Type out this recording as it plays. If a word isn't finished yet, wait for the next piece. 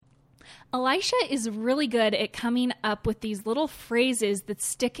Elisha is really good at coming up with these little phrases that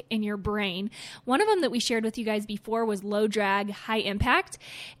stick in your brain. One of them that we shared with you guys before was low drag, high impact.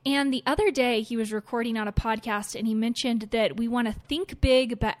 And the other day he was recording on a podcast and he mentioned that we want to think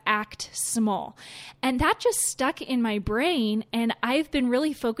big but act small. And that just stuck in my brain, and I've been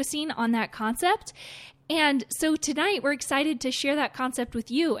really focusing on that concept. And so tonight we're excited to share that concept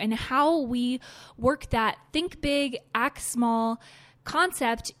with you and how we work that think big, act small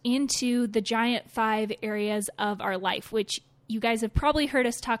concept into the giant 5 areas of our life, which you guys have probably heard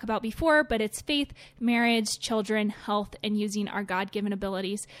us talk about before, but it's faith, marriage, children, health, and using our God-given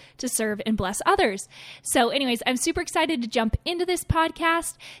abilities to serve and bless others. So anyways, I'm super excited to jump into this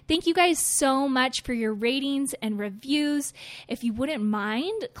podcast. Thank you guys so much for your ratings and reviews. If you wouldn't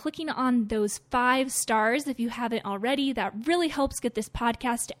mind clicking on those 5 stars, if you haven't already, that really helps get this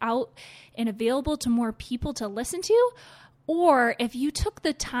podcast out and available to more people to listen to. Or if you took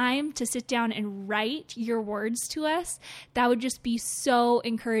the time to sit down and write your words to us, that would just be so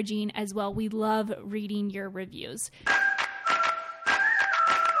encouraging as well. We love reading your reviews.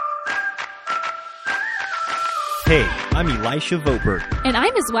 Hey, I'm Elisha Voberg. And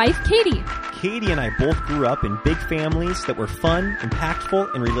I'm his wife, Katie. Katie and I both grew up in big families that were fun,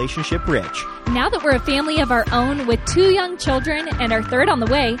 impactful, and relationship rich. Now that we're a family of our own with 2 young children and our 3rd on the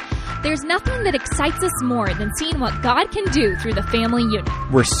way, there's nothing that excites us more than seeing what God can do through the family unit.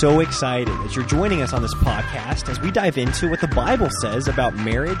 We're so excited that you're joining us on this podcast as we dive into what the Bible says about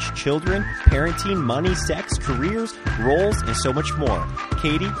marriage, children, parenting, money, sex, careers, roles, and so much more.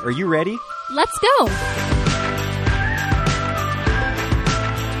 Katie, are you ready? Let's go.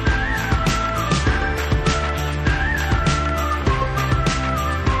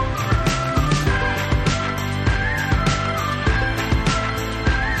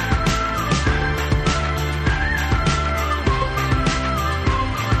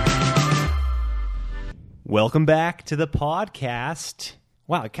 Welcome back to the podcast.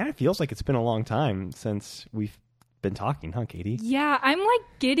 Wow, it kind of feels like it's been a long time since we've been talking, huh, Katie? Yeah, I'm like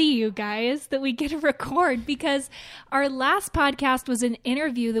giddy, you guys, that we get to record because our last podcast was an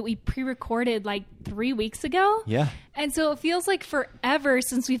interview that we pre-recorded like 3 weeks ago. Yeah. And so it feels like forever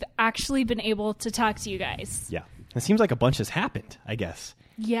since we've actually been able to talk to you guys. Yeah. It seems like a bunch has happened, I guess.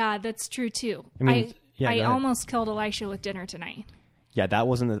 Yeah, that's true too. I almost killed Elisha with dinner tonight. Yeah, that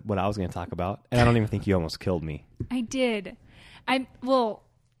wasn't what I was going to talk about. And I don't even think you almost killed me. I did.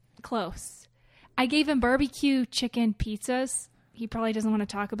 Close. I gave him barbecue chicken pizzas. He probably doesn't want to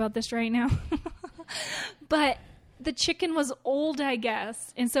talk about this right now. But the chicken was old, I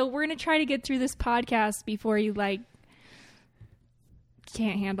guess. And so we're going to try to get through this podcast before you,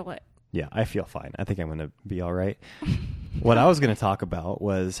 can't handle it. Yeah, I feel fine. I think I'm going to be all right. What I was going to talk about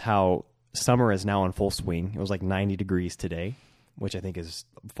was how summer is now in full swing. It was like 90 degrees today, which I think is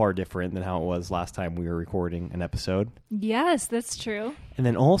far different than how it was last time we were recording an episode. Yes, that's true. And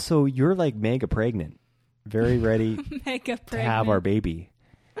then also, you're like mega pregnant, very ready to have our baby.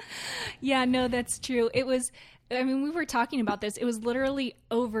 Yeah, no, that's true. It was, we were talking about this. It was literally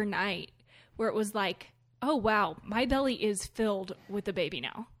overnight where it was like, oh, wow, my belly is filled with the baby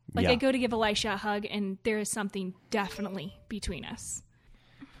now. Like, yeah. I go to give Elisha a hug, and there is something definitely between us.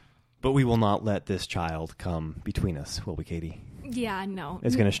 But we will not let this child come between us, will we, Katie? Yeah, no.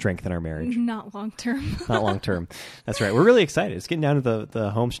 It's going to strengthen our marriage. Not long term. Not long term. That's right. We're really excited. It's getting down to the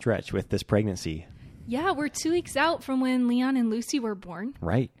home stretch with this pregnancy. Yeah, we're 2 weeks out from when Leon and Lucy were born.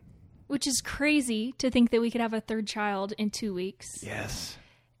 Right. Which is crazy to think that we could have a 3rd child in 2 weeks. Yes.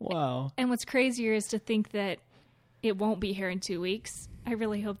 Wow. And what's crazier is to think that it won't be here in 2 weeks. I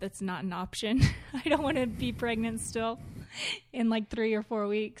really hope that's not an option. I don't want to be pregnant still in like 3 or 4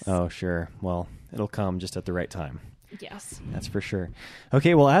 weeks. Oh, sure. Well, it'll come just at the right time. Yes. That's for sure.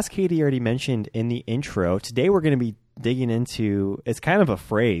 Okay, well, as Katie already mentioned in the intro, today we're going to be digging into, it's kind of a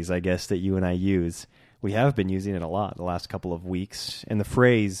phrase, I guess, that you and I use. We have been using it a lot the last couple of weeks. And the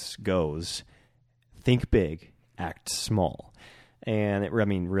phrase goes, think big, act small. And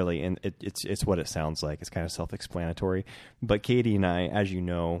it's what it sounds like. It's kind of self-explanatory. But Katie and I, as you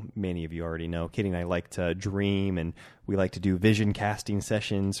know, many of you already know, Katie and I like to dream, and we like to do vision casting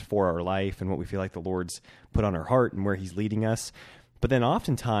sessions for our life and what we feel like the Lord's put on our heart and where He's leading us. But then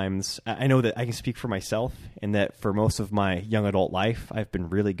oftentimes, I know that I can speak for myself in that for most of my young adult life, I've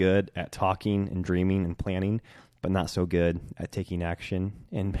been really good at talking and dreaming and planning, but not so good at taking action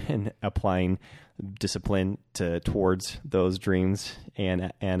and applying discipline towards those dreams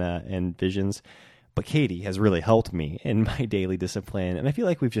and visions. But Katie has really helped me in my daily discipline, and I feel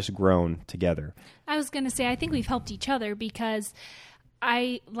like we've just grown together. I was going to say, I think we've helped each other because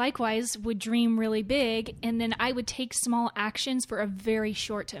I likewise would dream really big, and then I would take small actions for a very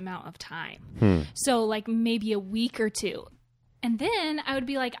short amount of time. So like maybe a week or two. And then I would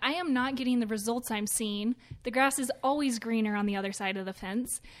be like, I am not getting the results I'm seeing. The grass is always greener on the other side of the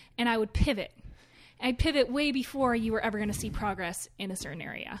fence. And I would pivot. I'd pivot way before you were ever going to see progress in a certain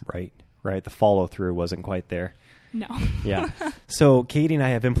area. Right. The follow through wasn't quite there. No. Yeah. So Katie and I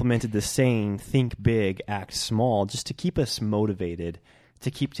have implemented the saying, think big, act small, just to keep us motivated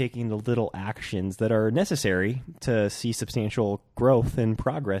to keep taking the little actions that are necessary to see substantial growth and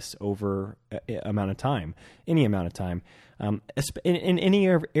progress over amount of time, any amount of time, in any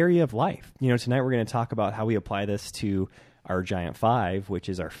area of life. Tonight we're going to talk about how we apply this to our giant five, which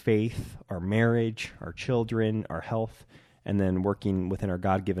is our faith, our marriage, our children, our health, and then working within our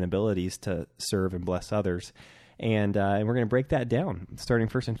God-given abilities to serve and bless others. And we're going to break that down, starting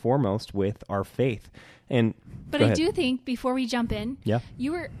first and foremost with our faith. But I do think, before we jump in, yeah,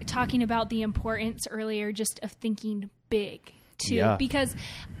 you were talking about the importance earlier just of thinking big, too. Yeah. Because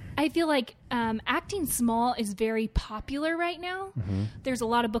I feel like acting small is very popular right now. Mm-hmm. There's a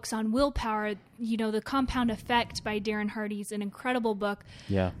lot of books on willpower. The Compound Effect by Darren Hardy is an incredible book.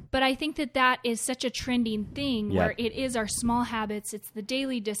 Yeah. But I think that is such a trending thing where it is our small habits. It's the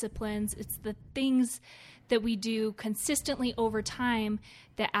daily disciplines. It's the things that we do consistently over time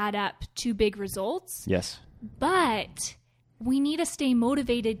that add up to big results. Yes. But we need to stay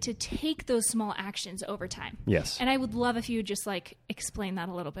motivated to take those small actions over time. Yes. And I would love if you would just explain that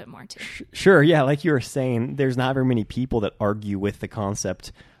a little bit more too. Sure. Yeah. Like you were saying, there's not very many people that argue with the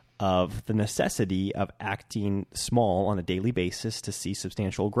concept of the necessity of acting small on a daily basis to see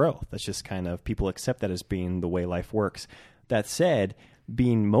substantial growth. That's just kind of, people accept that as being the way life works. That said,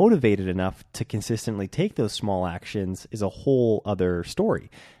 being motivated enough to consistently take those small actions is a whole other story.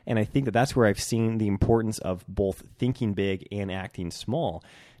 And I think that that's where I've seen the importance of both thinking big and acting small.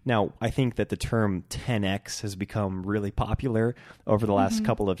 Now, I think that the term 10X has become really popular over the last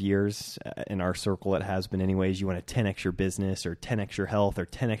couple of years. In our circle, it has been anyways. You want to 10X your business or 10X your health or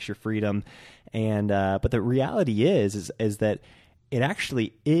 10X your freedom. And but the reality is that it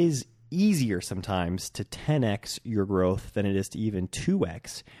actually is easier sometimes to 10x your growth than it is to even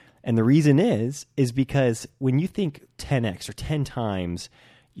 2x. And the reason is because when you think 10x or 10 times,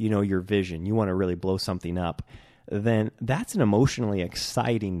 your vision, you want to really blow something up, then that's an emotionally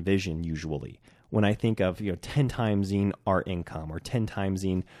exciting vision usually. When I think of, 10 timesing our income or 10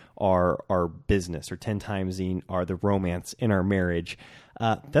 timesing our business or 10 timesing the romance in our marriage,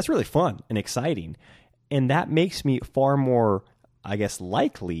 that's really fun and exciting. And that makes me far more, I guess,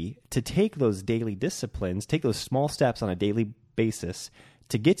 likely to take those daily disciplines, take those small steps on a daily basis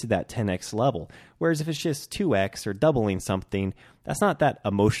to get to that 10x level. Whereas if it's just 2x or doubling something, that's not that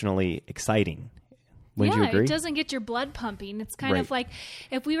emotionally exciting. Wouldn't you agree? It doesn't get your blood pumping. It's kind of like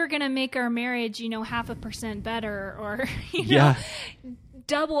if we were going to make our marriage, 0.5% better or,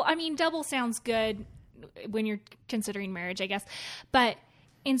 double. I mean, double sounds good when you're considering marriage, I guess. But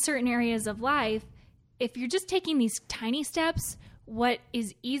in certain areas of life, if you're just taking these tiny steps, what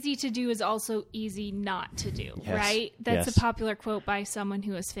is easy to do is also easy not to do, right? That's a popular quote by someone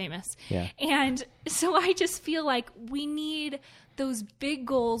who is famous. Yeah. And so I just feel like we need those big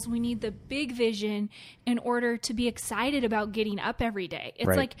goals. We need the big vision in order to be excited about getting up every day.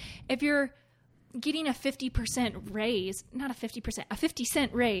 It's like if you're getting a 50% raise, not a 50%, a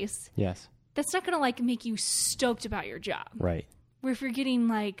 50-cent raise. Yes. That's not going to make you stoked about your job. Right. Where if you're getting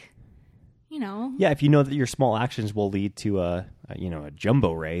Yeah, if you know that your small actions will lead to a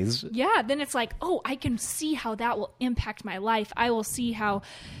jumbo raise. Yeah, then it's like, oh, I can see how that will impact my life. I will see how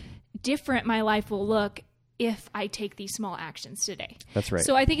different my life will look if I take these small actions today. That's right.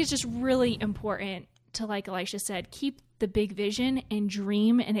 So I think it's just really important to, like Elisha said, keep the big vision and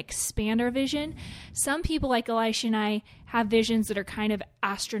dream and expand our vision. Some people like Elisha and I have visions that are kind of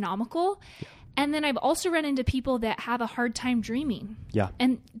astronomical. Yeah. And then I've also run into people that have a hard time dreaming. Yeah.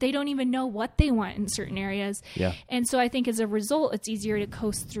 And they don't even know what they want in certain areas. Yeah. And so I think as a result, it's easier to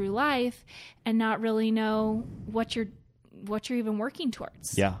coast through life and not really know what you're even working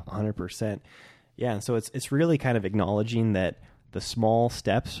towards. Yeah, 100%. Yeah, and so it's really kind of acknowledging that the small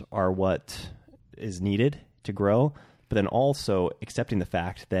steps are what is needed to grow, but then also accepting the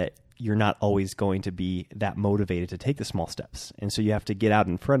fact that you're not always going to be that motivated to take the small steps. And so you have to get out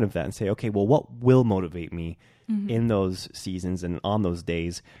in front of that and say, okay, well, what will motivate me in those seasons and on those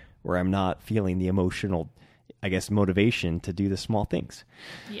days where I'm not feeling the emotional, I guess, motivation to do the small things?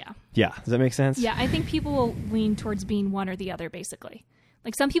 Yeah. Yeah. Does that make sense? Yeah. I think people will lean towards being one or the other, basically.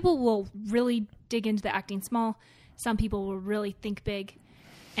 Like some people will really dig into the acting small. Some people will really think big.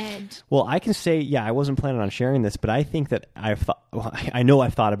 And well, I can say, yeah, I wasn't planning on sharing this, but I think that I know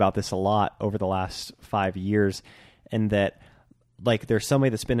I've thought about this a lot over the last 5 years, and that like there's somebody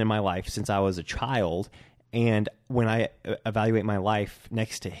that's been in my life since I was a child. And when I evaluate my life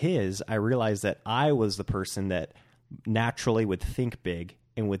next to his, I realize that I was the person that naturally would think big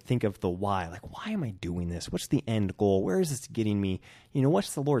and would think of the why. Like, why am I doing this? What's the end goal? Where is this getting me? You know,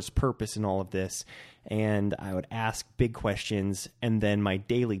 what's the Lord's purpose in all of this? And I would ask big questions, and then my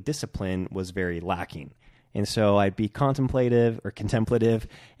daily discipline was very lacking. And so I'd be contemplative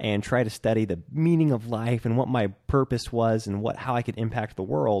and try to study the meaning of life and what my purpose was and how I could impact the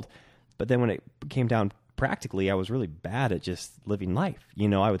world. But then when it came down practically, I was really bad at just living life. You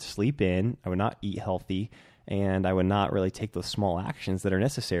know, I would sleep in, I would not eat healthy, and I would not really take those small actions that are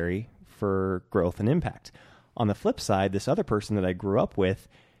necessary for growth and impact. On the flip side, this other person that I grew up with,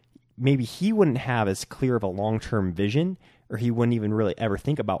 maybe he wouldn't have as clear of a long-term vision, or he wouldn't even really ever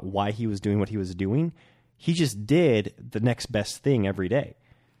think about why he was doing what he was doing. He just did the next best thing every day.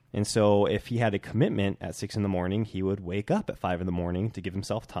 And so if he had a commitment at 6 a.m, he would wake up at 5 a.m. to give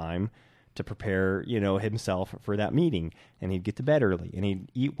himself time to prepare, you know, himself for that meeting. And he'd get to bed early, and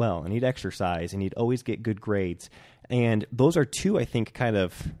he'd eat well, and he'd exercise, and he'd always get good grades. And those are two, I think, kind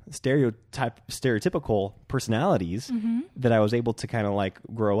of stereotypical personalities that I was able to kind of like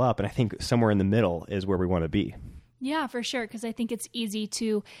grow up. And I think somewhere in the middle is where we want to be. yeah, for sure. Because I think it's easy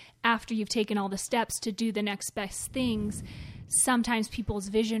to, after you've taken all the steps to do the next best things, sometimes people's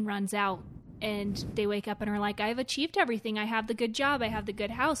vision runs out. And they wake up and are like, I've achieved everything. I have the good job. I have the good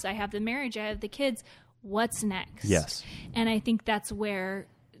house. I have the marriage. I have the kids. What's next? Yes. And I think that's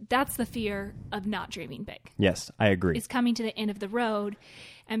the fear of not dreaming big. Yes, I agree. It's coming to the end of the road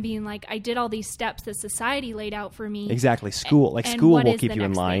and being like, I did all these steps that society laid out for me. Exactly. School will keep you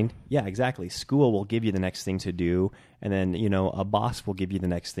in line. Thing? Yeah, exactly. School will give you the next thing to do. And then, you know, a boss will give you the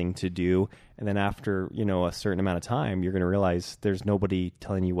next thing to do. And then after, you know, a certain amount of time, you're going to realize there's nobody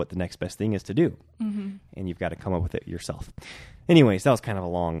telling you what the next best thing is to do. Mm-hmm. And you've got to come up with it yourself. Anyways, that was kind of a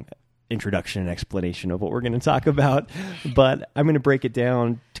long introduction and explanation of what we're going to talk about. But I'm going to break it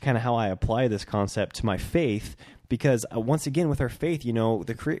down to kind of how I apply this concept to my faith. Because once again, with our faith, you know,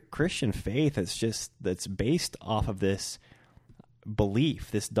 the Christian faith that's based off of this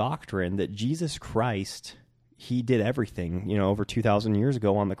belief, this doctrine that Jesus Christ, he did everything, you know, over 2,000 years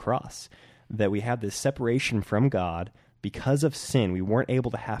ago on the cross, that we have this separation from God because of sin. We weren't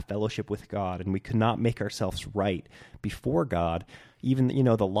able to have fellowship with God, and we could not make ourselves right before God. Even, you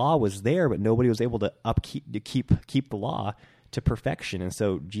know, the law was there, but nobody was able to keep the law to perfection. And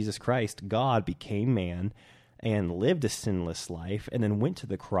so Jesus Christ, God, became man and lived a sinless life, and then went to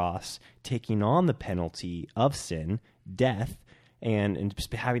the cross, taking on the penalty of sin, death, and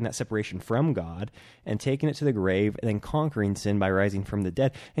just having that separation from God, and taking it to the grave, and then conquering sin by rising from the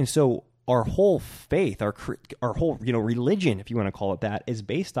dead. And so our whole faith, our whole, you know, religion, if you want to call it that, is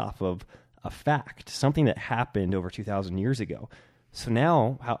based off of a fact, something that happened over 2,000 years ago. So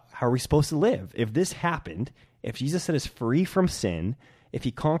now, how are we supposed to live? If this happened, if Jesus set us free from sin, if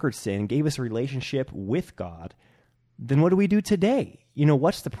he conquered sin, gave us a relationship with God, then what do we do today? You know,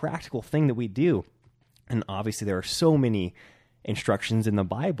 what's the practical thing that we do? And obviously there are so many instructions in the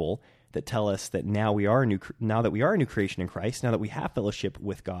Bible that tell us that now that we are a new creation in Christ, now that we have fellowship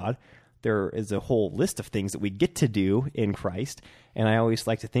with God, there is a whole list of things that we get to do in Christ. And I always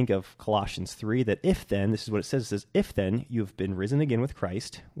like to think of Colossians 3, that if then, this is what it says, if then you've been risen again with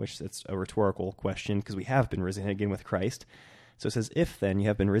Christ, which that's a rhetorical question because we have been risen again with Christ. So it says, if then you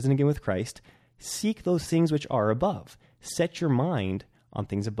have been risen again with Christ, seek those things which are above. Set your mind on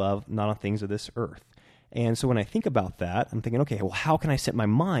things above, not on things of this earth. And so when I think about that, I'm thinking, okay, well, how can I set my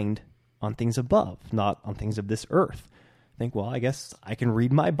mind on things above, not on things of this earth? I think, well, I guess I can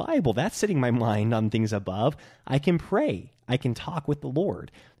read my Bible. That's setting my mind on things above. I can pray. I can talk with the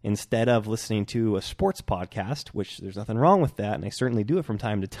Lord instead of listening to a sports podcast, which there's nothing wrong with that, and I certainly do it from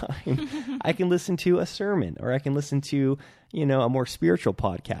time to time. I can listen to a sermon, or I can listen to, you know, a more spiritual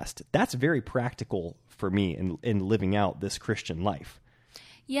podcast. That's very practical for me in living out this Christian life.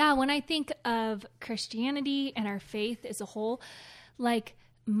 Yeah, when I think of Christianity and our faith as a whole, like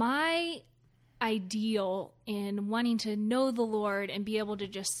my ideal in wanting to know the Lord and be able to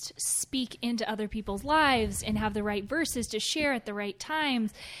just speak into other people's lives and have the right verses to share at the right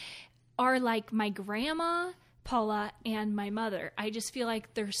times are like my grandma, Paula, and my mother. I just feel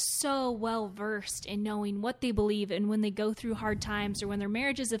like they're so well versed in knowing what they believe, and when they go through hard times or when their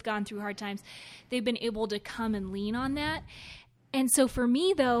marriages have gone through hard times, they've been able to come and lean on that. And so for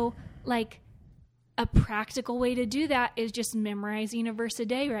me, though, like a practical way to do that is just memorizing a verse a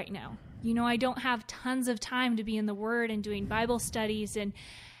day right now. I don't have tons of time to be in the Word and doing Bible studies. And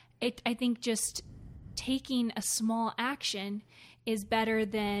I think just taking a small action is better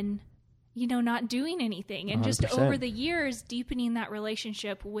than, not doing anything. And 100%. just over the years, deepening that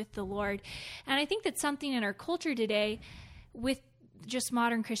relationship with the Lord. And I think that's something in our culture today with just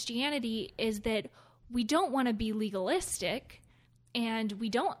modern Christianity is that we don't want to be legalistic, and we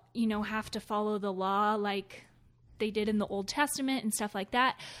don't, have to follow the law like they did in the Old Testament and stuff like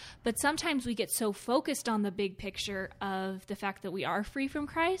that. But sometimes we get so focused on the big picture of the fact that we are free from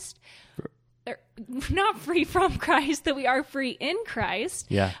Christ, or not free from Christ, that we are free in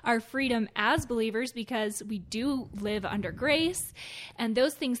Christ, our freedom as believers, because we do live under grace, and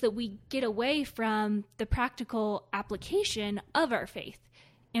those things that we get away from the practical application of our faith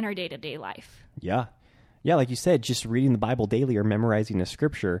in our day-to-day life. Yeah. Like you said, just reading the Bible daily or memorizing a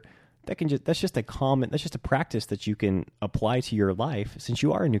scripture, that's just a practice that you can apply to your life since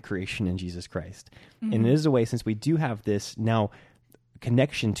you are a new creation in Jesus Christ. Mm-hmm. And it is a way, since we do have this now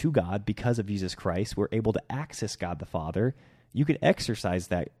connection to God because of Jesus Christ, we're able to access God the Father. You can exercise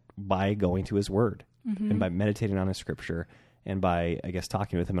that by going to his word and by meditating on his scripture and by, I guess,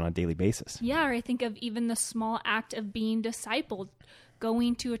 talking with him on a daily basis. Yeah, or I think of even the small act of being discipled,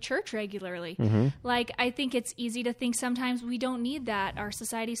 going to a church regularly. Mm-hmm. Like, I think it's easy to think sometimes we don't need that. Our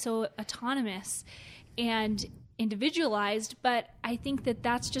society's so autonomous and individualized, but I think that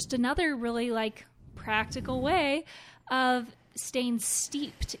that's just another really practical way of staying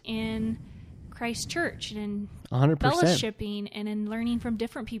steeped in Christ Church and in 100%. fellowshipping and in learning from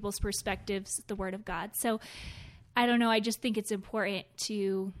different people's perspectives, the Word of God. So I don't know. I just think it's important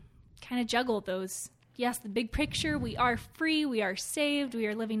to kind of juggle those. Yes, the big picture, we are free, we are saved, we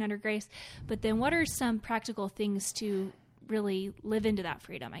are living under grace. But then what are some practical things to really live into that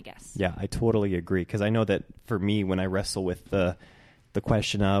freedom, I guess? Yeah, I totally agree. Because I know that for me, when I wrestle with the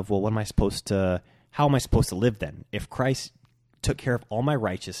question of, well, how am I supposed to live then? If Christ took care of all my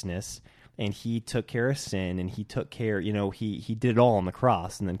righteousness and he took care of sin and he took care, he did it all on the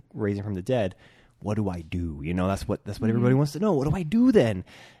cross and then raising from the dead, what do I do? That's what everybody wants to know. What do I do then?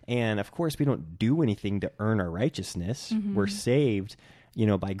 And of course, we don't do anything to earn our righteousness. Mm-hmm. We're saved,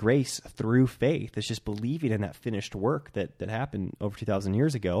 by grace through faith. It's just believing in that finished work that happened over 2,000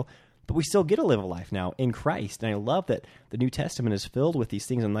 years ago. But we still get to live a life now in Christ. And I love that the New Testament is filled with these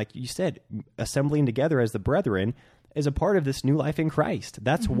things. And like you said, assembling together as the brethren is a part of this new life in Christ.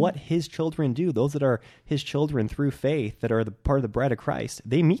 That's what his children do. Those that are his children through faith, that are the part of the bride of Christ,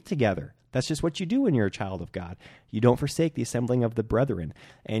 they meet together. That's just what you do when you're a child of God. You don't forsake the assembling of the brethren,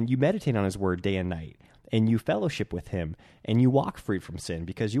 and you meditate on his word day and night, and you fellowship with him, and you walk free from sin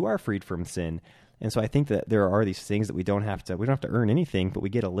because you are freed from sin. And so I think that there are these things that we don't have to earn anything, but we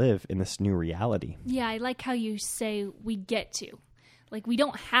get to live in this new reality. Yeah, I like how you say we get to. Like, we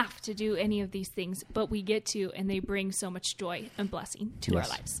don't have to do any of these things, but we get to, and they bring so much joy and blessing to our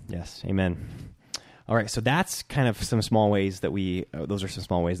lives. Yes, amen. All right, so that's kind of some small ways that those are some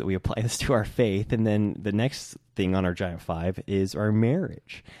small ways that we apply this to our faith. And then the next thing on our Giant Five is our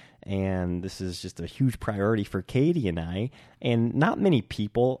marriage. And this is just a huge priority for Katie and I. And not many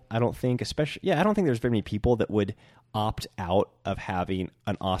people, I don't think there's very many people that would opt out of having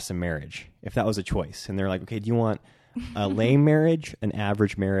an awesome marriage if that was a choice. And they're like, okay, do you want a lame marriage, an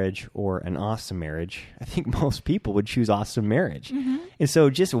average marriage, or an awesome marriage? I think most people would choose awesome marriage. Mm-hmm. And so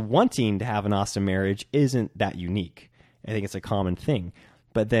just wanting to have an awesome marriage isn't that unique. I think it's a common thing.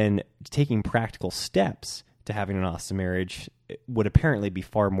 But then taking practical steps to having an awesome marriage would apparently be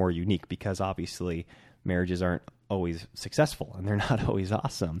far more unique, because obviously marriages aren't always successful and they're not always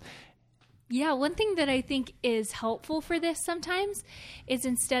awesome. Yeah, one thing that I think is helpful for this sometimes is,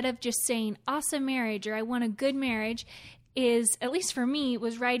 instead of just saying awesome marriage or I want a good marriage, is, at least for me,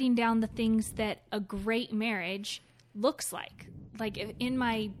 was writing down the things that a great marriage looks like. Like, in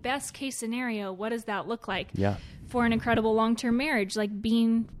my best case scenario, what does that look like for an incredible long-term marriage? Like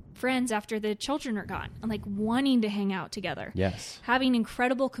being friends after the children are gone, and like wanting to hang out together. Yes. Having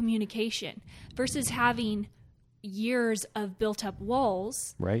incredible communication versus having years of built up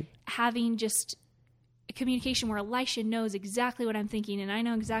walls, right? Having just a communication where Elisha knows exactly what I'm thinking and I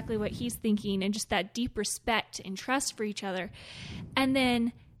know exactly what he's thinking, and just that deep respect and trust for each other. And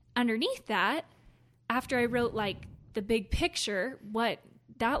then underneath that, after I wrote like the big picture, what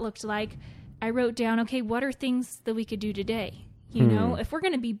that looked like, I wrote down, okay, what are things that we could do today? You know, if we're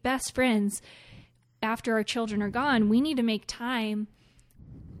going to be best friends after our children are gone, we need to make time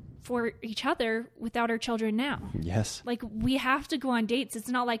for each other without our children now. Yes. Like, we have to go on dates. It's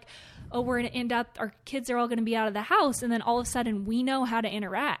not like, oh, we're going to end up, our kids are all going to be out of the house, and then all of a sudden we know how to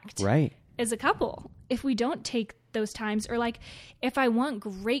interact right. as a couple. If we don't take those times. Or like, if I want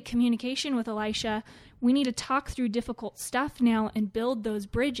great communication with Elisha, we need to talk through difficult stuff now and build those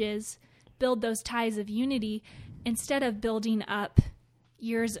bridges, build those ties of unity, instead of building up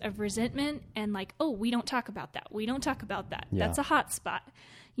years of resentment and like, oh, we don't talk about that. We don't talk about that. Yeah. That's a hot spot,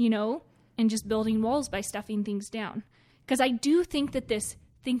 and just building walls by stuffing things down. Because I do think that this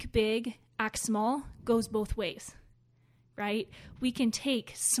think big, act small goes both ways, right? We can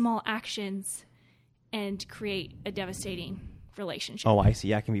take small actions and create a devastating relationship. Oh, I see.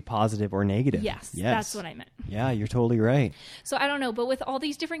 Yeah, it can be positive or negative. Yes, that's what I meant. Yeah, you're totally right. So I don't know, but with all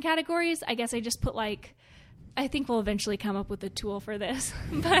these different categories, I guess I just put I think we'll eventually come up with a tool for this,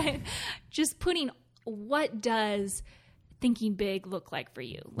 but just putting what does thinking big look like for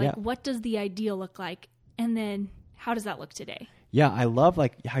you? What does the ideal look like? And then how does that look today? Yeah, I love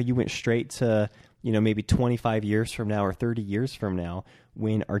how you went straight to, maybe 25 years from now or 30 years from now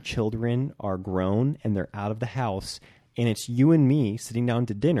when our children are grown and they're out of the house and it's you and me sitting down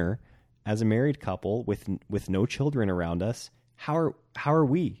to dinner as a married couple with no children around us. How are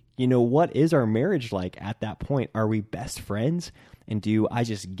we? What is our marriage like at that point? Are we best friends? And do I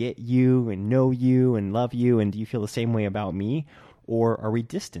just get you and know you and love you? And do you feel the same way about me? Or are we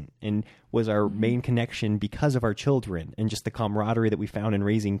distant? And was our main connection because of our children and just the camaraderie that we found in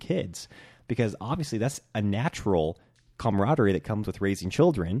raising kids? Because obviously that's a natural camaraderie that comes with raising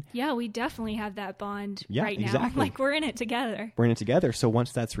children. Yeah, we definitely have that bond right now. Exactly. We're in it together. We're in it together. So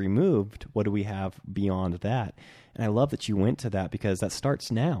once that's removed, what do we have beyond that? And I love that you went to that because that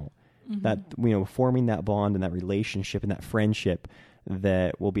starts now. That, forming that bond and that relationship and that friendship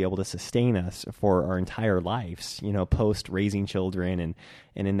that will be able to sustain us for our entire lives, post raising children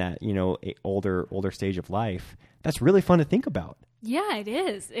and in that, older stage of life. That's really fun to think about. Yeah, it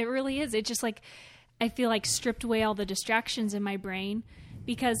is. It really is. It just I feel stripped away all the distractions in my brain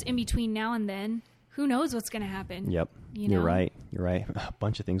because in between now and then, who knows what's going to happen? Yep. You're right. A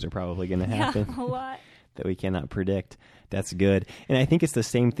bunch of things are probably going to happen. Yeah, a lot. That we cannot predict. That's good. And I think it's the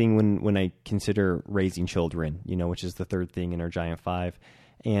same thing when I consider raising children, which is the third thing in our Giant Five.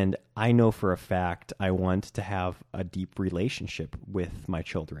 And I know for a fact I want to have a deep relationship with my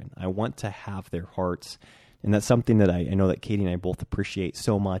children. I want to have their hearts. And that's something that I know that Katie and I both appreciate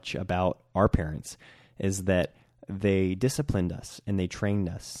so much about our parents is that they disciplined us and they trained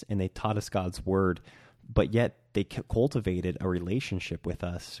us and they taught us God's word, but yet they cultivated a relationship with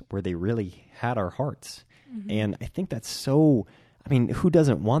us where they really had our hearts. And I think that's so, who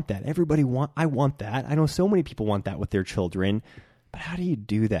doesn't want that? I want that. I know so many people want that with their children, but how do you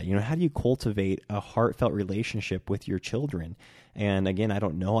do that? How do you cultivate a heartfelt relationship with your children? And again, I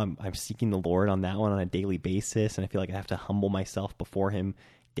don't know. I'm seeking the Lord on that one on a daily basis. And I feel like I have to humble myself before him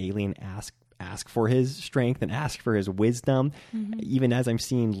daily and ask for his strength and ask for his wisdom. Even as I'm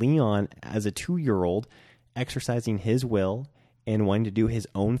seeing Leon as a 2-year-old exercising his will and wanting to do his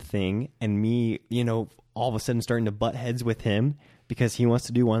own thing, and me, all of a sudden starting to butt heads with him because he wants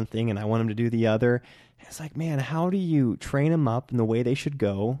to do one thing and I want him to do the other. It's like, man, how do you train them up in the way they should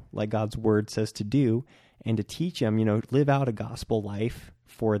go, like God's word says to do, and to teach them, live out a gospel life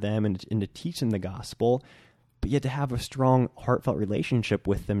for them and to teach them the gospel, but yet to have a strong, heartfelt relationship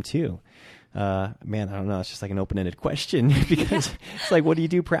with them too. Man, I don't know. It's just like an open-ended question because it's like, what do you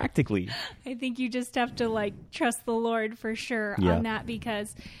do practically? I think you just have to trust the Lord for sure on that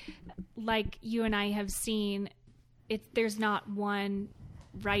because like you and I have seen, there's not one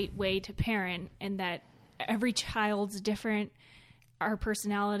right way to parent and that every child's different. Our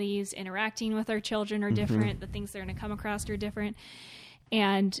personalities interacting with our children are different. The things they're going to come across are different.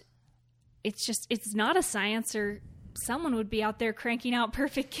 And it's not a science or someone would be out there cranking out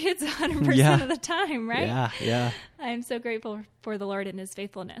perfect kids 100% of the time, right? Yeah. I'm so grateful for the Lord and his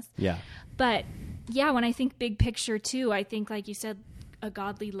faithfulness. Yeah. But yeah, when I think big picture too, I think like you said, a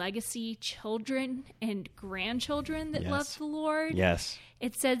godly legacy, children and grandchildren that love the Lord. Yes.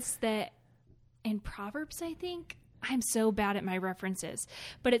 It says that in Proverbs, I think, I'm so bad at my references,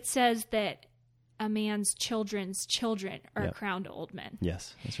 but it says that a man's children's children are crowned old men.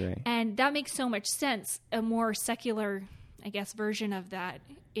 Yes, that's right. And that makes so much sense. A more secular, I guess, version of that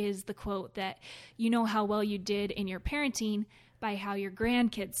is the quote that you know how well you did in your parenting by how your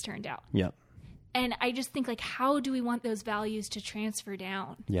grandkids turned out. Yep. And I just think how do we want those values to transfer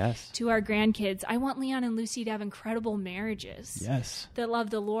down to our grandkids? I want Leon and Lucy to have incredible marriages that love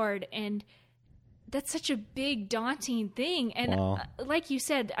the Lord. And that's such a big, daunting thing. And like you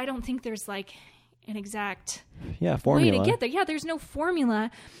said, I don't think there's an exact formula way to get there. Yeah, there's no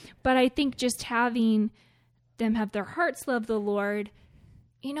formula. But I think just having them have their hearts love the Lord,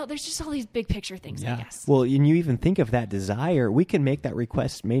 there's just all these big picture things, I guess. Well, and you even think of that desire, we can make that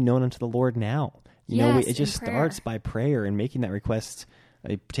request made known unto the Lord now. Yes, it just in prayer. starts by prayer and making that request,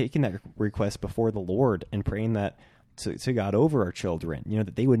 taking that request before the Lord and praying that to God over our children,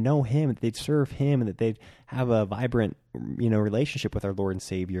 that they would know Him, that they'd serve Him, and that they'd have a vibrant, relationship with our Lord and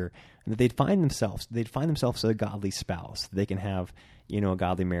Savior, and that they'd find themselves a godly spouse. That they can have, a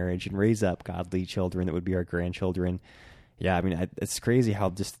godly marriage and raise up godly children that would be our grandchildren. Yeah, I mean, it's crazy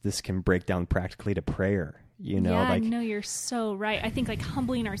how just this can break down practically to prayer. Yeah, no, you're so right. I think like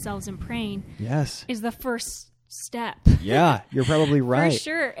humbling ourselves and praying yes, is the first step. Yeah, you're probably right. For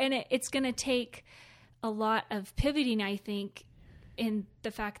sure. And it's going to take a lot of pivoting, I think, in the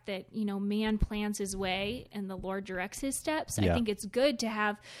fact that, man plans his way and the Lord directs his steps. Yeah. I think it's good to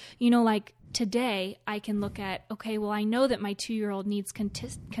have, like today I can look at, okay, well, I know that my 2-year-old needs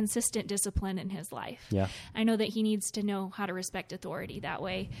consistent discipline in his life. Yeah. I know that he needs to know how to respect authority that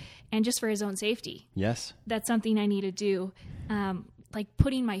way and just for his own safety. Yes. That's something I need to do. Like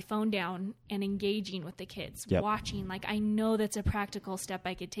putting my phone down and engaging with the kids, Yep. watching, like I know that's a practical step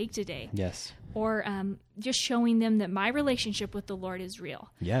I could take today. Yes. Or just showing them that my relationship with the Lord is real.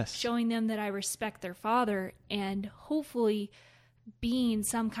 Yes. Showing them that I respect their father and hopefully being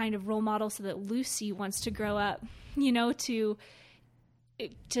some kind of role model so that Lucy wants to grow up, to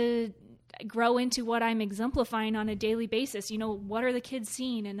grow into what I'm exemplifying on a daily basis. What are the kids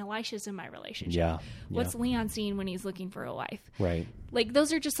seeing in Elisha's in my relationship? Yeah. What's Leon seeing when he's looking for a wife? Right. Like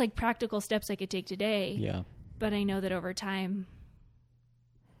those are just like practical steps I could take today. Yeah. But I know that over time,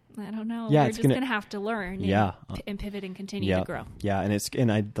 I don't know. Yeah, We're it's just gonna- going to have to learn Yeah. and pivot and continue Yeah. to grow. Yeah.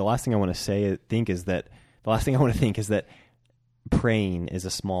 And the last thing I want to think is that praying is a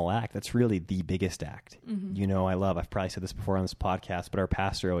small act. That's really the biggest act. Mm-hmm. I've probably said this before on this podcast, but our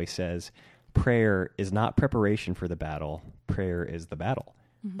pastor always says, prayer is not preparation for the battle. Prayer is the battle.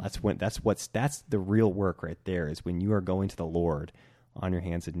 Mm-hmm. That's the real work right there, is when you are going to the Lord on your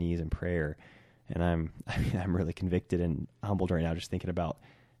hands and knees in prayer. And I'm really convicted and humbled right now just thinking about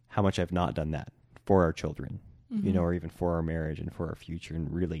how much I've not done that for our children, or even for our marriage and for our future.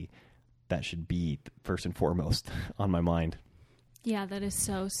 And really that should be first and foremost on my mind. Yeah, that is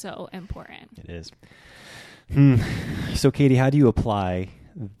so, so important. It is. So Katie, how do you apply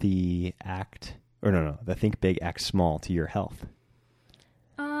the think big, act small to your health?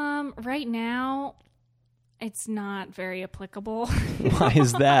 Right now, it's not very applicable. Why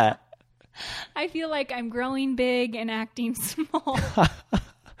is that? I feel like I'm growing big and acting small.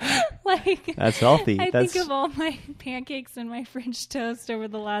 Like That's healthy. I think of all my pancakes and my French toast over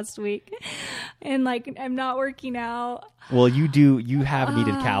the last week, and like I'm not working out. Well, you have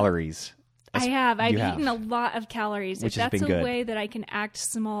needed calories. I have. I've You have. eaten a lot of calories. Which if has that's been a good. way that I can act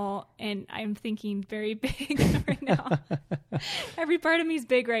small, and I'm thinking very big right now. Every part of me is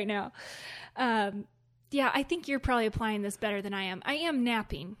big right now. Yeah, I think you're probably applying this better than I am. I am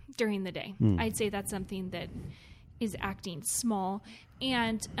napping during the day. I'd say that's something that is acting small.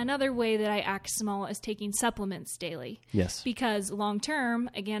 And another way that I act small is taking supplements daily. Yes. Because long term,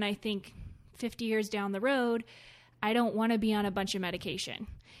 again, I think 50 years down the road, I don't want to be on a bunch of medication.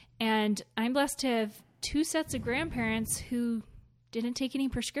 And I'm blessed to have 2 sets of grandparents who didn't take any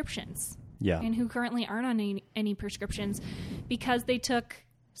prescriptions. Yeah. And who currently aren't on any prescriptions because they took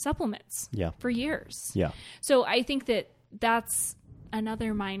supplements Yeah. for years. Yeah. So I think that that's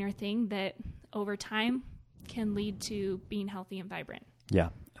another minor thing that over time can lead to being healthy and vibrant. Yeah,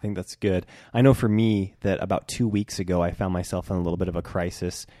 I think that's good. I know for me that about 2 weeks ago, I found myself in a little bit of a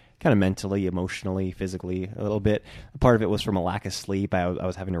crisis, kind of mentally, emotionally, physically, a little bit. Part of it was from a lack of sleep. I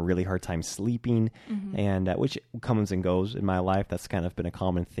was having a really hard time sleeping, and which comes and goes in my life. That's kind of been a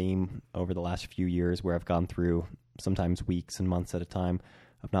common theme over the last few years, where I've gone through sometimes weeks and months at a time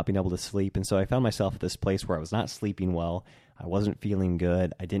of not being able to sleep. And so I found myself at this place where I was not sleeping well. I wasn't feeling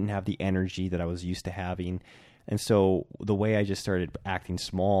good. I didn't have the energy that I was used to having. And so the way I just started acting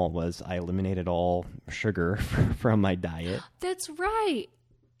small was I eliminated all sugar from my diet. That's right.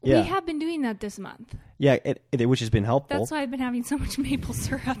 Yeah. We have been doing that this month. Yeah, which has been helpful. That's why I've been having so much maple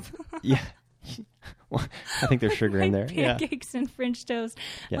syrup. Yeah. Well, I think there's sugar in there. Yeah. Pancakes and French toast.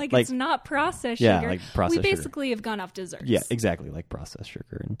 Yeah, Like like- it's not processed Yeah, sugar. like processed we sugar. basically have gone off desserts. Yeah, exactly, like processed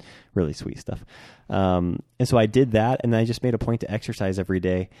sugar and really sweet stuff. And so I did that, and I just made a point to exercise every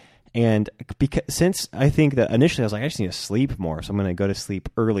day. And since I think that initially I was like, I just need to sleep more, so I'm going to go to sleep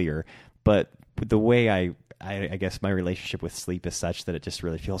earlier. But the way I guess my relationship with sleep is such that it just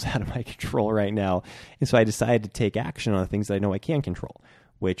really feels out of my control right now. And so I decided to take action on the things that I know I can control,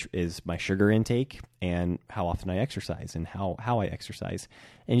 which is my sugar intake and how often I exercise and how I exercise.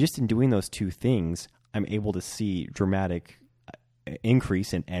 And just in doing those 2 things, I'm able to see dramatic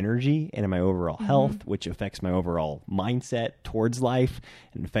increase in energy and in my overall health, which affects my overall mindset towards life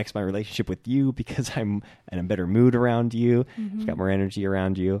and affects my relationship with you because I'm in a better mood around you. I've got more energy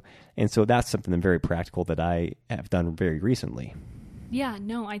around you. And so that's something very practical that I have done very recently. Yeah,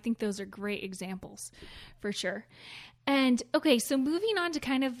 no, I think those are great examples for sure. And okay, so moving on to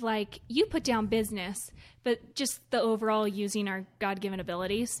kind of like you put down business, but just the overall using our God-given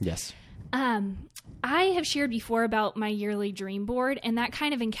abilities. Yes. I have shared before about my yearly dream board, and that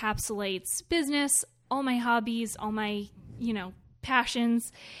kind of encapsulates business, all my hobbies, all my,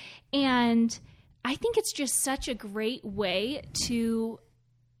 passions. And I think it's just such a great way to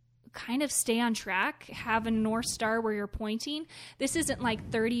kind of stay on track, have a North Star where you're pointing. This isn't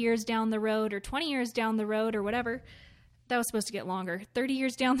like 30 years down the road or 20 years down the road or whatever. That was supposed to get longer. 30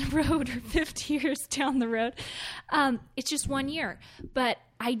 years down the road or 50 years down the road. It's just 1 year. But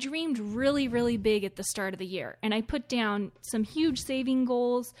I dreamed really, really big at the start of the year. And I put down some huge saving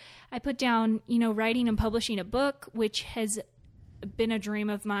goals. I put down, writing and publishing a book, which has been a dream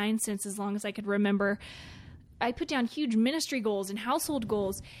of mine since as long as I could remember. I put down huge ministry goals and household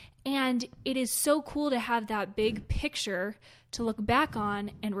goals. And it is so cool to have that big picture to look back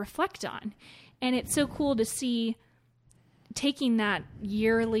on and reflect on. And it's so cool to see taking that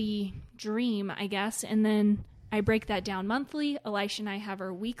yearly dream, I guess, and then I break that down monthly. Elisha and I have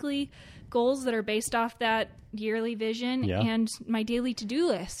our weekly goals that are based off that yearly vision, and my daily to-do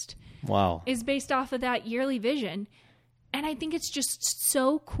list is based off of that yearly vision. And I think it's just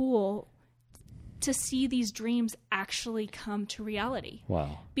so cool to see these dreams actually come to reality.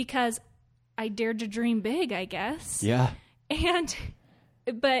 Wow. Because I dared to dream big, I guess. Yeah.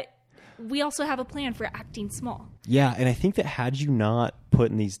 But we also have a plan for acting small. Yeah, and I think that had you not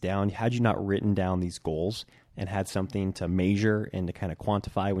putting these down, had you not written down these goals and had something to measure and to kind of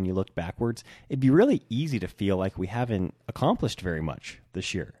quantify when you look backwards, it'd be really easy to feel like we haven't accomplished very much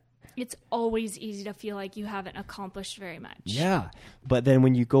this year. It's always easy to feel like you haven't accomplished very much. Yeah, but then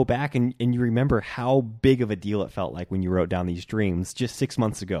when you go back and you remember how big of a deal it felt like when you wrote down these dreams just 6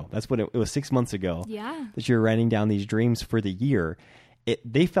 months ago. That's what it was 6 months ago. Yeah. That you were writing down these dreams for the year.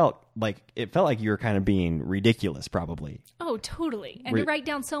 It felt like you were kind of being ridiculous, probably. Oh, totally. And to write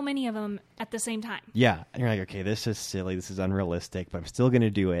down so many of them at the same time. Yeah. And you're like, okay, this is silly. This is unrealistic, but I'm still going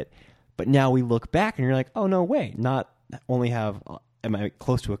to do it. But now we look back and you're like, oh, no way. Not only am I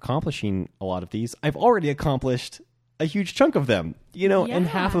close to accomplishing a lot of these, I've already accomplished a huge chunk of them, in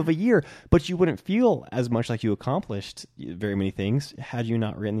half of a year. But you wouldn't feel as much like you accomplished very many things had you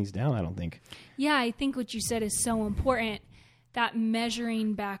not written these down, I don't think. Yeah, I think what you said is so important. That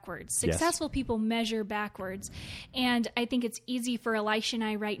measuring backwards. Successful people measure backwards. And I think it's easy for Elisha and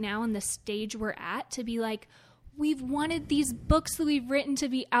I right now in the stage we're at to be like, we've wanted these books that we've written to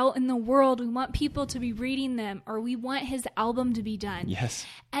be out in the world. We want people to be reading them, or we want his album to be done. Yes.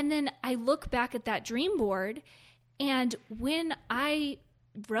 And then I look back at that dream board, and when I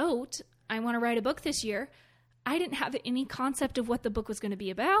wrote, I want to write a book this year, I didn't have any concept of what the book was going to be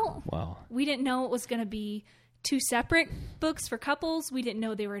about. Wow. We didn't know it was going to be 2 separate books for couples. We didn't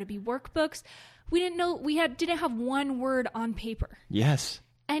know they were to be workbooks. We didn't know didn't have one word on paper. Yes.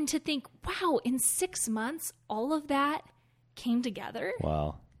 And to think, wow, in 6 months, all of that came together.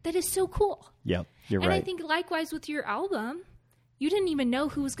 Wow. That is so cool. Yep, you're right. right. And I think likewise with your album, you didn't even know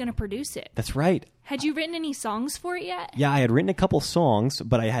who was going to produce it. That's right. Had you written any songs for it yet? Yeah, I had written a couple songs,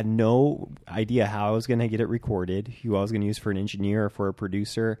 but I had no idea how I was going to get it recorded, who I was going to use for an engineer or for a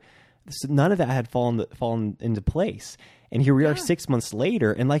producer. So none of that had fallen into place. And here we are 6 months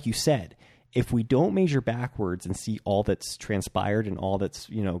later. And like you said, if we don't measure backwards and see all that's transpired and all that's,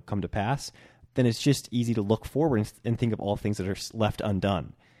 come to pass, then it's just easy to look forward and think of all things that are left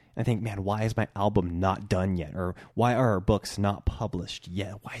undone. And I think, man, why is my album not done yet? Or why are our books not published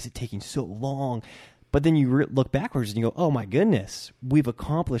yet? Why is it taking so long? But then you look backwards and you go, oh my goodness, we've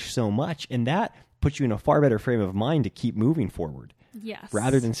accomplished so much. And that puts you in a far better frame of mind to keep moving forward. Yes.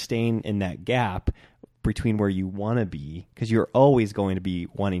 Rather than staying in that gap between where you want to be, because you're always going to be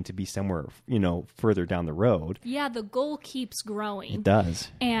wanting to be somewhere, further down the road. Yeah, the goal keeps growing. It does.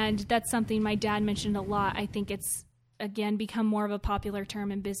 And that's something my dad mentioned a lot. I think it's, again, become more of a popular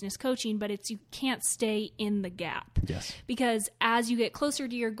term in business coaching, but it's you can't stay in the gap. Yes. Because as you get closer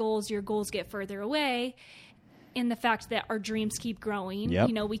to your goals get further away. In the fact that our dreams keep growing. Yep,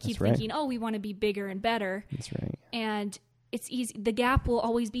 we keep thinking, we want to be bigger and better. That's right. And it's easy. The gap will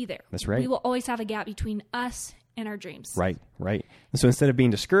always be there. That's right. We will always have a gap between us and our dreams. Right. And so instead of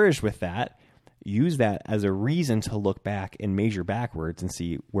being discouraged with that, use that as a reason to look back and measure backwards and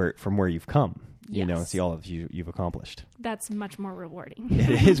see from where you've come. you know, and see all of you've accomplished. That's much more rewarding.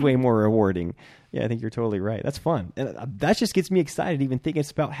 It is way more rewarding. Yeah, I think you're totally right. That's fun. And that just gets me excited even thinking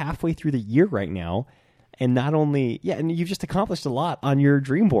it's about halfway through the year right now. And not only, and you've just accomplished a lot on your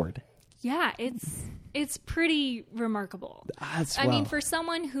dream board. Yeah, it's pretty remarkable. I mean, for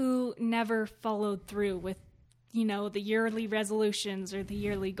someone who never followed through with, you know, the yearly resolutions or the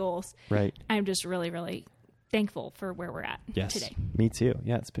yearly goals. Right. I'm just really, really thankful for where we're at today. Me too.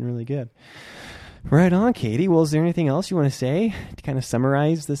 Yeah, it's been really good. Right on, Katie. Well, is there anything else you want to say to kind of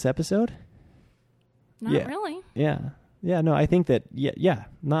summarize this episode? Not really. Yeah. Yeah, no, I think that,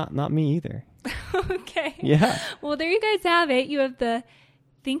 not me either. Okay. Yeah. Well, there you guys have it. You have the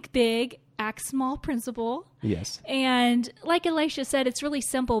think big, act small principle. Yes. And like Elisha said, it's really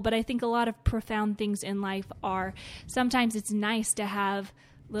simple, but I think a lot of profound things in life are, sometimes it's nice to have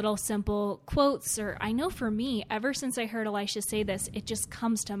little simple quotes, or I know for me, ever since I heard Elisha say this, it just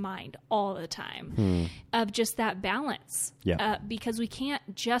comes to mind all the time of just that balance. Yeah. Because we can't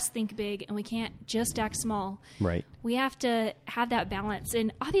just think big and we can't just act small. Right. We have to have that balance.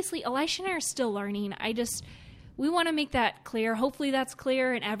 And obviously, Elisha and I are still learning. We want to make that clear. Hopefully that's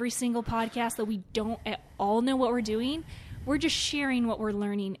clear in every single podcast, that we don't at all know what we're doing. We're just sharing what we're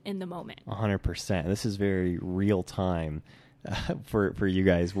learning in the moment. 100%. This is very real time. For you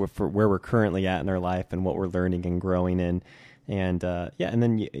guys, for where we're currently at in our life and what we're learning and growing in. And and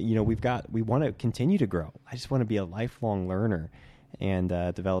then, you know, we want to continue to grow. I just want to be a lifelong learner and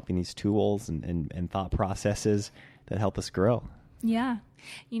developing these tools and thought processes that help us grow. Yeah.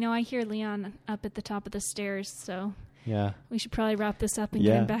 You know, I hear Leon up at the top of the stairs, so yeah, we should probably wrap this up and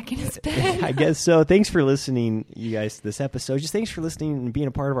get him back in his bed. I guess so. Thanks for listening, you guys, to this episode. Just thanks for listening and being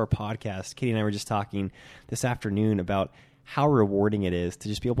a part of our podcast. Katie and I were just talking this afternoon about how rewarding it is to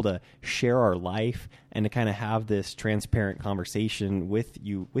just be able to share our life and to kind of have this transparent conversation with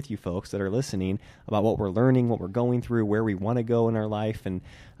you folks that are listening about what we're learning, what we're going through, where we want to go in our life. And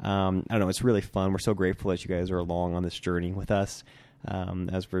I don't know, it's really fun. We're so grateful that you guys are along on this journey with us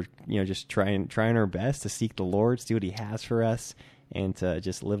as we're, you know, just trying our best to seek the Lord, see what he has for us, and to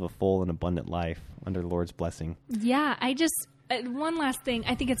just live a full and abundant life under the Lord's blessing. Yeah, one last thing.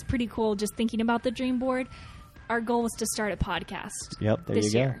 I think it's pretty cool just thinking about the dream board. Our goal was to start a podcast. Yep, there this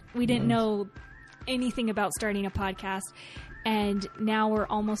you go. Year. We didn't know anything about starting a podcast, and now we're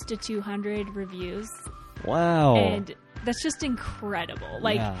almost to 200 reviews. Wow. And that's just incredible.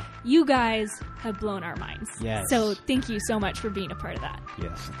 Like, you guys have blown our minds. Yes. So thank you so much for being a part of that.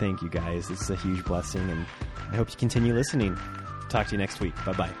 Yes, thank you guys. It's a huge blessing, and I hope you continue listening. Talk to you next week.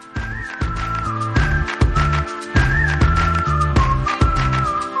 Bye-bye.